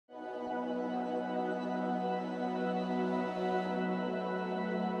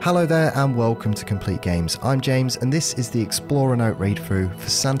Hello there and welcome to Complete Games. I'm James and this is the Explorer Note read-through for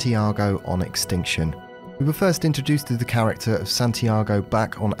Santiago on Extinction. We were first introduced to the character of Santiago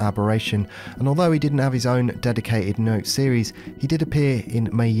back on Aberration, and although he didn't have his own dedicated note series, he did appear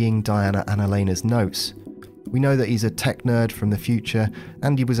in Mei Ying, Diana and Elena's notes. We know that he's a tech nerd from the future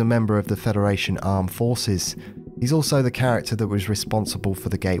and he was a member of the Federation Armed Forces. He's also the character that was responsible for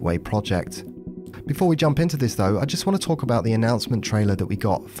the Gateway project. Before we jump into this though, I just want to talk about the announcement trailer that we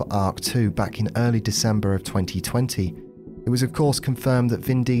got for ARK 2 back in early December of 2020. It was of course confirmed that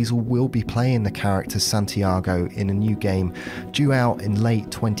Vin Diesel will be playing the character Santiago in a new game due out in late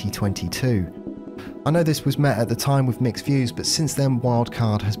 2022. I know this was met at the time with mixed views, but since then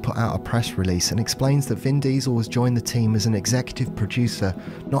Wildcard has put out a press release and explains that Vin Diesel has joined the team as an executive producer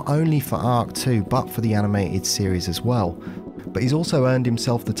not only for ARK 2 but for the animated series as well. But he's also earned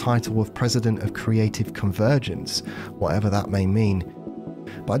himself the title of President of Creative Convergence, whatever that may mean.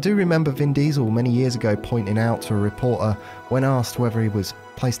 But I do remember Vin Diesel many years ago pointing out to a reporter when asked whether he was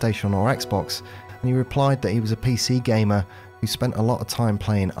PlayStation or Xbox, and he replied that he was a PC gamer who spent a lot of time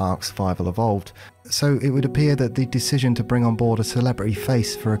playing ARK Survival Evolved. So it would appear that the decision to bring on board a celebrity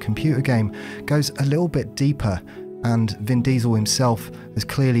face for a computer game goes a little bit deeper, and Vin Diesel himself has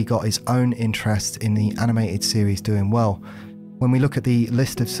clearly got his own interest in the animated series doing well. When we look at the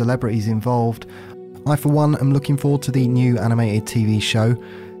list of celebrities involved, I for one am looking forward to the new animated TV show.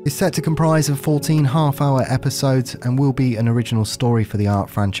 It's set to comprise of 14 half-hour episodes and will be an original story for the ARK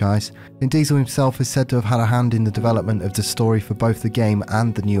franchise. Vin Diesel himself is said to have had a hand in the development of the story for both the game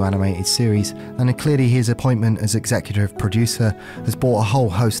and the new animated series, and clearly his appointment as executive producer has brought a whole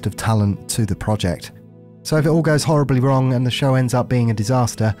host of talent to the project. So if it all goes horribly wrong and the show ends up being a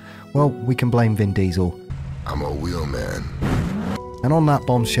disaster, well, we can blame Vin Diesel. I'm a wheelman. And on that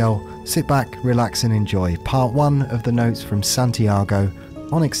bombshell, sit back, relax and enjoy part 1 of the notes from Santiago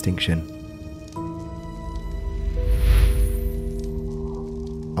on Extinction.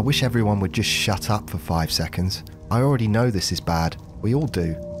 I wish everyone would just shut up for 5 seconds. I already know this is bad, we all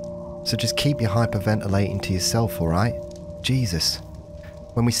do. So just keep your hyperventilating to yourself, alright? Jesus.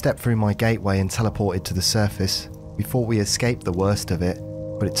 When we stepped through my gateway and teleported to the surface, we thought we escaped the worst of it,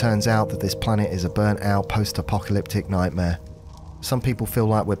 but it turns out that this planet is a burnt out post-apocalyptic nightmare. Some people feel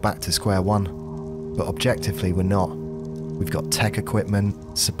like we're back to square one, but objectively we're not. We've got tech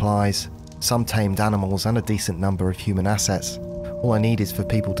equipment, supplies, some tamed animals and a decent number of human assets. All I need is for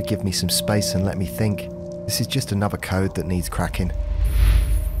people to give me some space and let me think. This is just another code that needs cracking.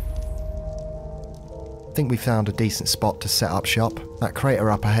 I think we found a decent spot to set up shop. That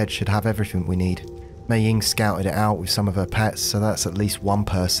crater up ahead should have everything we need. Mei Ying scouted it out with some of her pets, so that's at least one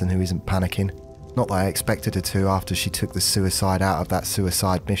person who isn't panicking. Not that I expected her to after she took the suicide out of that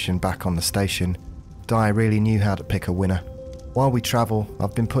suicide mission back on the station. Di really knew how to pick a winner. While we travel,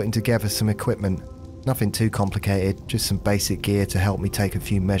 I've been putting together some equipment. Nothing too complicated, just some basic gear to help me take a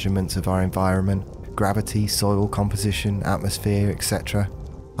few measurements of our environment. Gravity, soil composition, atmosphere, etc.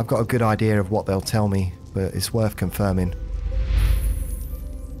 I've got a good idea of what they'll tell me, but it's worth confirming.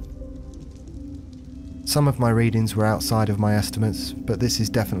 Some of my readings were outside of my estimates, but this is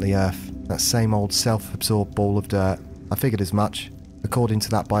definitely Earth. That same old self-absorbed ball of dirt. I figured as much. According to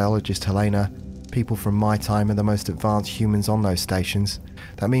that biologist Helena, people from my time are the most advanced humans on those stations.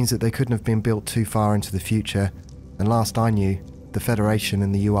 That means that they couldn't have been built too far into the future, and last I knew, the Federation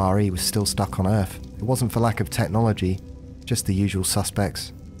and the URE was still stuck on Earth. It wasn't for lack of technology, just the usual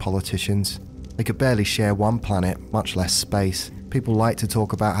suspects, politicians. They could barely share one planet, much less space. People like to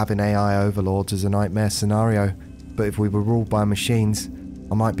talk about having AI overlords as a nightmare scenario, but if we were ruled by machines,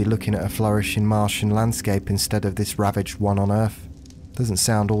 I might be looking at a flourishing Martian landscape instead of this ravaged one on Earth. Doesn't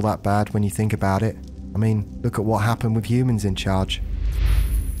sound all that bad when you think about it. I mean, look at what happened with humans in charge.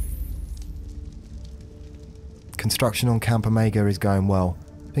 Construction on Camp Omega is going well.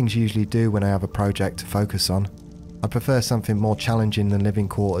 Things usually do when I have a project to focus on. I prefer something more challenging than living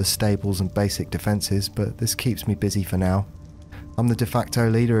quarters, stables and basic defences, but this keeps me busy for now. I'm the de facto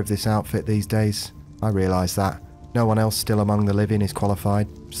leader of this outfit these days. I realise that. No one else still among the living is qualified,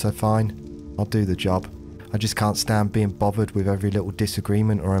 so fine, I'll do the job. I just can't stand being bothered with every little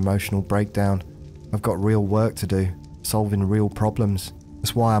disagreement or emotional breakdown. I've got real work to do, solving real problems.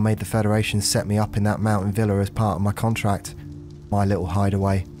 That's why I made the Federation set me up in that mountain villa as part of my contract. My little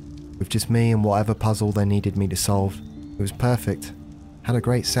hideaway. With just me and whatever puzzle they needed me to solve. It was perfect. Had a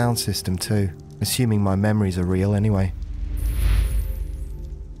great sound system too, assuming my memories are real anyway.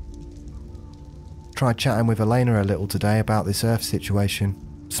 Tried chatting with Elena a little today about this Earth situation.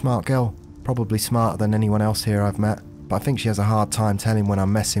 Smart girl, probably smarter than anyone else here I've met, but I think she has a hard time telling when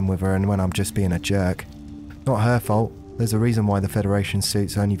I'm messing with her and when I'm just being a jerk. Not her fault, There's a reason why the Federation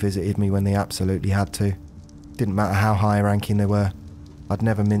suits only visited me when they absolutely had to. Didn't matter how high ranking they were. I'd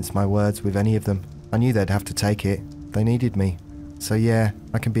never mince my words with any of them. I knew they'd have to take it. They needed me. So yeah,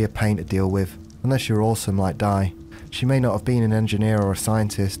 I can be a pain to deal with, unless you're awesome like Di. She may not have been an engineer or a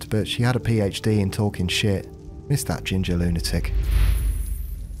scientist, but she had a PhD in talking shit. Miss that ginger lunatic.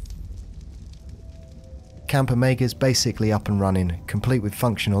 Camp Omega's basically up and running, complete with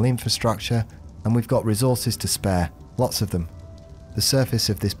functional infrastructure, and we've got resources to spare, lots of them. The surface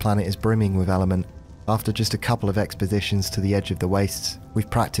of this planet is brimming with element. After just a couple of expeditions to the edge of the wastes, we've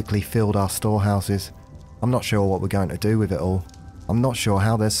practically filled our storehouses. I'm not sure what we're going to do with it all. I'm not sure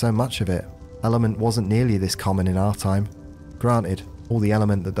how there's so much of it. Element wasn't nearly this common in our time. Granted, all the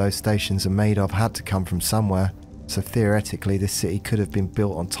element that those stations are made of had to come from somewhere, so theoretically this city could have been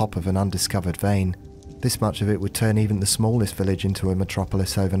built on top of an undiscovered vein. This much of it would turn even the smallest village into a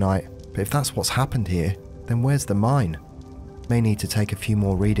metropolis overnight. But if that's what's happened here, then where's the mine? May need to take a few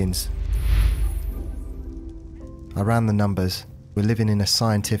more readings. I ran the numbers. We're living in a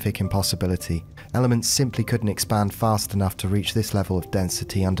scientific impossibility. Elements simply couldn't expand fast enough to reach this level of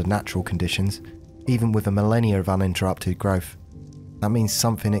density under natural conditions, even with a millennia of uninterrupted growth. That means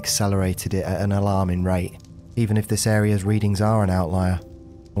something accelerated it at an alarming rate, even if this area's readings are an outlier.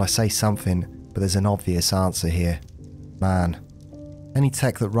 Well, I say something, but there's an obvious answer here. Man. Any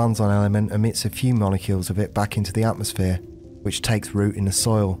tech that runs on element emits a few molecules of it back into the atmosphere, which takes root in the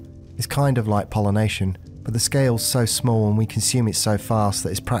soil. It's kind of like pollination, but the scale's so small and we consume it so fast that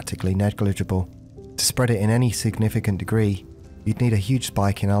it's practically negligible. To spread it in any significant degree, you'd need a huge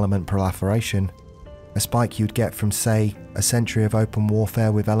spike in element proliferation. A spike you'd get from, say, a century of open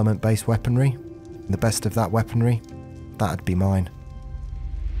warfare with element-based weaponry. And the best of that weaponry? That'd be mine.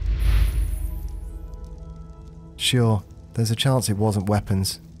 Sure, there's a chance it wasn't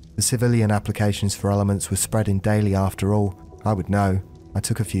weapons. The civilian applications for elements were spreading daily after all. I would know. I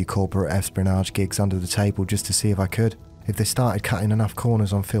took a few corporate espionage gigs under the table just to see if I could. If they started cutting enough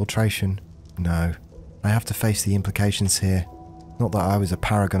corners on filtration. No. I have to face the implications here. Not that I was a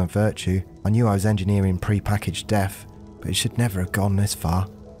paragon of virtue. I knew I was engineering pre-packaged death, but it should never have gone this far.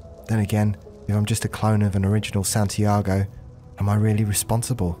 Then again, if I'm just a clone of an original Santiago, am I really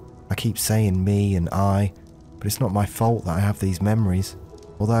responsible? I keep saying me and I, but it's not my fault that I have these memories.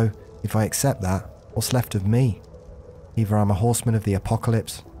 Although, if I accept that, what's left of me? Either I'm a horseman of the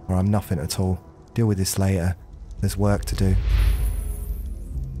apocalypse, or I'm nothing at all. Deal with this later. There's work to do.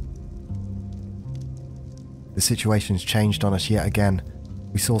 The situation's changed on us yet again.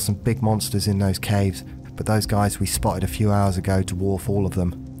 We saw some big monsters in those caves, but those guys we spotted a few hours ago dwarf all of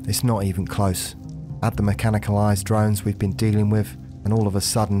them. It's not even close. Add the mechanicalized drones we've been dealing with, and all of a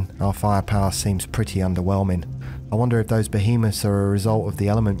sudden, our firepower seems pretty underwhelming. I wonder if those behemoths are a result of the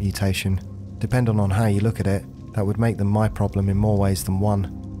element mutation. Depending on how you look at it, that would make them my problem in more ways than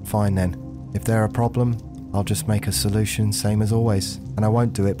one. Fine then. If they're a problem, I'll just make a solution same as always, and I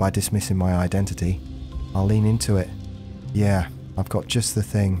won't do it by dismissing my identity. I'll lean into it. Yeah, I've got just the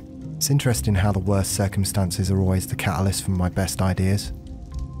thing. It's interesting how the worst circumstances are always the catalyst for my best ideas.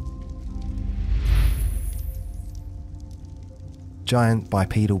 Giant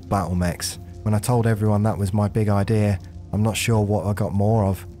bipedal battle mechs. When I told everyone that was my big idea, I'm not sure what I got more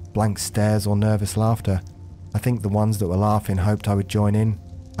of, blank stares or nervous laughter. I think the ones that were laughing hoped I would join in.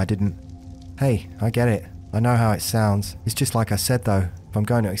 I didn't. Hey, I get it. I know how it sounds. It's just like I said though, if I'm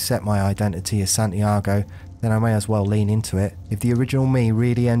going to accept my identity as Santiago, then I may as well lean into it. If the original me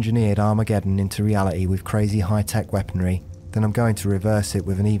really engineered Armageddon into reality with crazy high-tech weaponry, then I'm going to reverse it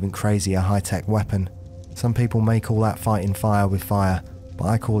with an even crazier high-tech weapon. Some people may call that fighting fire with fire, but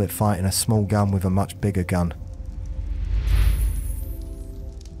I call it fighting a small gun with a much bigger gun.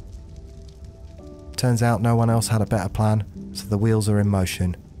 Turns out no one else had a better plan, so the wheels are in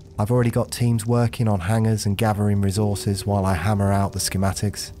motion. I've already got teams working on hangars and gathering resources while I hammer out the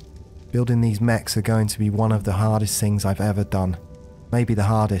schematics. Building these mechs are going to be one of the hardest things I've ever done. Maybe the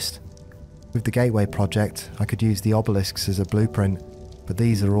hardest. With the Gateway project, I could use the obelisks as a blueprint, but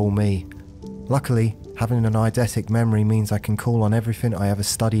these are all me. Luckily, having an eidetic memory means I can call on everything I ever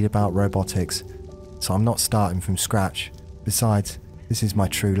studied about robotics, so I'm not starting from scratch. Besides, this is my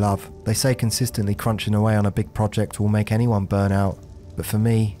true love. They say consistently crunching away on a big project will make anyone burn out, but for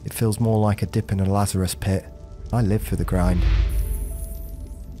me, it feels more like a dip in a Lazarus pit. I live for the grind.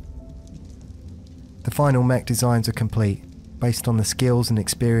 The final mech designs are complete. Based on the skills and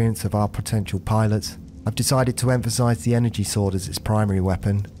experience of our potential pilots, I've decided to emphasise the energy sword as its primary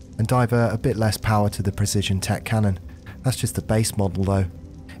weapon, and divert a bit less power to the precision tech cannon. That's just the base model though.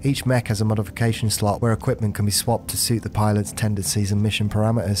 Each mech has a modification slot where equipment can be swapped to suit the pilot's tendencies and mission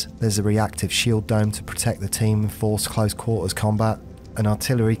parameters. There's a reactive shield dome to protect the team and force close quarters combat, an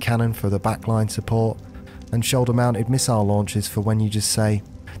artillery cannon for the backline support, and shoulder-mounted missile launchers for when you just say,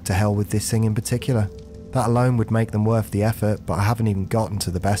 to hell with this thing in particular. That alone would make them worth the effort, but I haven't even gotten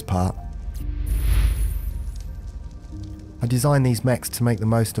to the best part. I designed these mechs to make the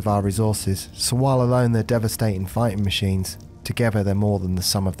most of our resources, so while alone they're devastating fighting machines, together they're more than the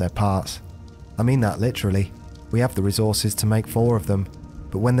sum of their parts. I mean that literally. We have the resources to make 4 of them,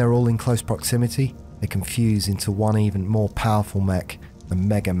 but when they're all in close proximity, they can fuse into one even more powerful mech, a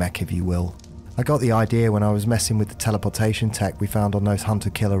mega mech if you will. I got the idea when I was messing with the teleportation tech we found on those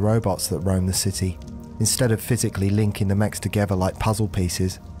hunter-killer robots that roam the city. Instead of physically linking the mechs together like puzzle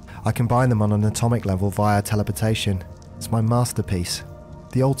pieces, I combine them on an atomic level via teleportation. It's my masterpiece,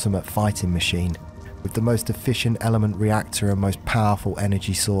 the ultimate fighting machine, with the most efficient element reactor and most powerful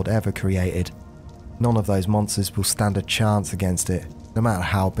energy sword ever created. None of those monsters will stand a chance against it, no matter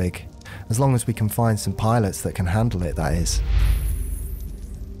how big. As long as we can find some pilots that can handle it, that is.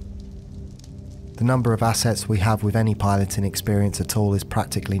 The number of assets we have with any piloting experience at all is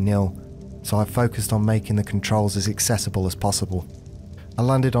practically nil, so I've focused on making the controls as accessible as possible. I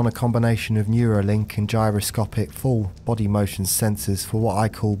landed on a combination of Neuralink and gyroscopic full body motion sensors for what I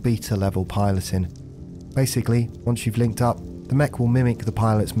call beta level piloting. Basically, once you've linked up, the mech will mimic the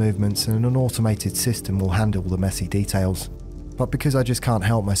pilot's movements and an automated system will handle the messy details. But because I just can't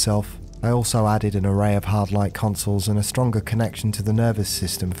help myself, I also added an array of hard-light consoles and a stronger connection to the nervous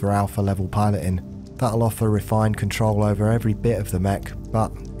system for alpha level piloting. That'll offer refined control over every bit of the mech,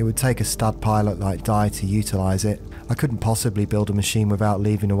 but it would take a stud pilot like Dai to utilise it. I couldn't possibly build a machine without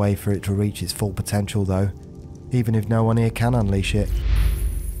leaving a way for it to reach its full potential though, even if no one here can unleash it.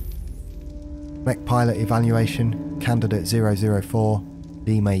 Mech Pilot Evaluation, Candidate 004,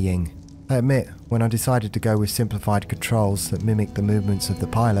 Li Mei Ying. I admit, when I decided to go with simplified controls that mimic the movements of the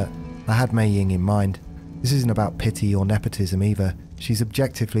pilot, I had Mei Ying in mind. This isn't about pity or nepotism either. She's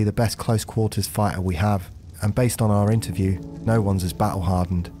objectively the best close quarters fighter we have, and based on our interview, no one's as battle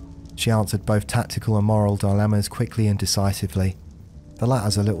hardened. She answered both tactical and moral dilemmas quickly and decisively. The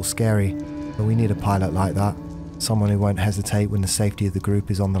latter's a little scary, but we need a pilot like that, someone who won't hesitate when the safety of the group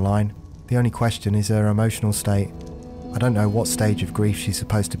is on the line. The only question is her emotional state. I don't know what stage of grief she's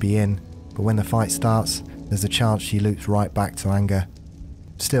supposed to be in, but when the fight starts, there's a chance she loops right back to anger.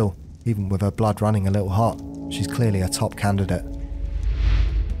 Still, even with her blood running a little hot, she's clearly a top candidate.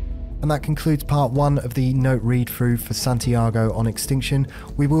 And that concludes part 1 of the note read-through for Santiago on Extinction.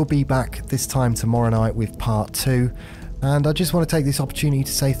 We will be back this time tomorrow night with part 2. And I just want to take this opportunity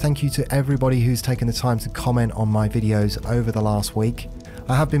to say thank you to everybody who's taken the time to comment on my videos over the last week.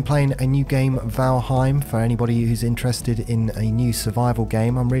 I have been playing a new game, Valheim, for anybody who's interested in a new survival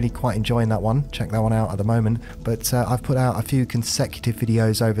game. I'm really quite enjoying that one. Check that one out at the moment. But I've put out a few consecutive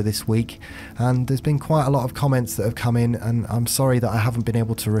videos over this week, and there's been quite a lot of comments that have come in, and I'm sorry that I haven't been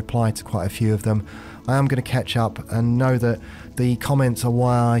able to reply to quite a few of them. I am going to catch up and know that the comments are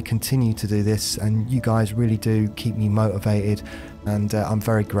why I continue to do this, and you guys really do keep me motivated, and I'm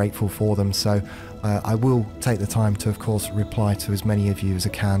very grateful for them. So I will take the time to, of course, reply to as many of you as I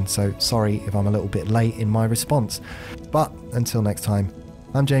can, so sorry if I'm a little bit late in my response. But until next time,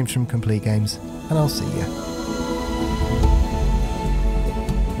 I'm James from Complete Games, and I'll see you.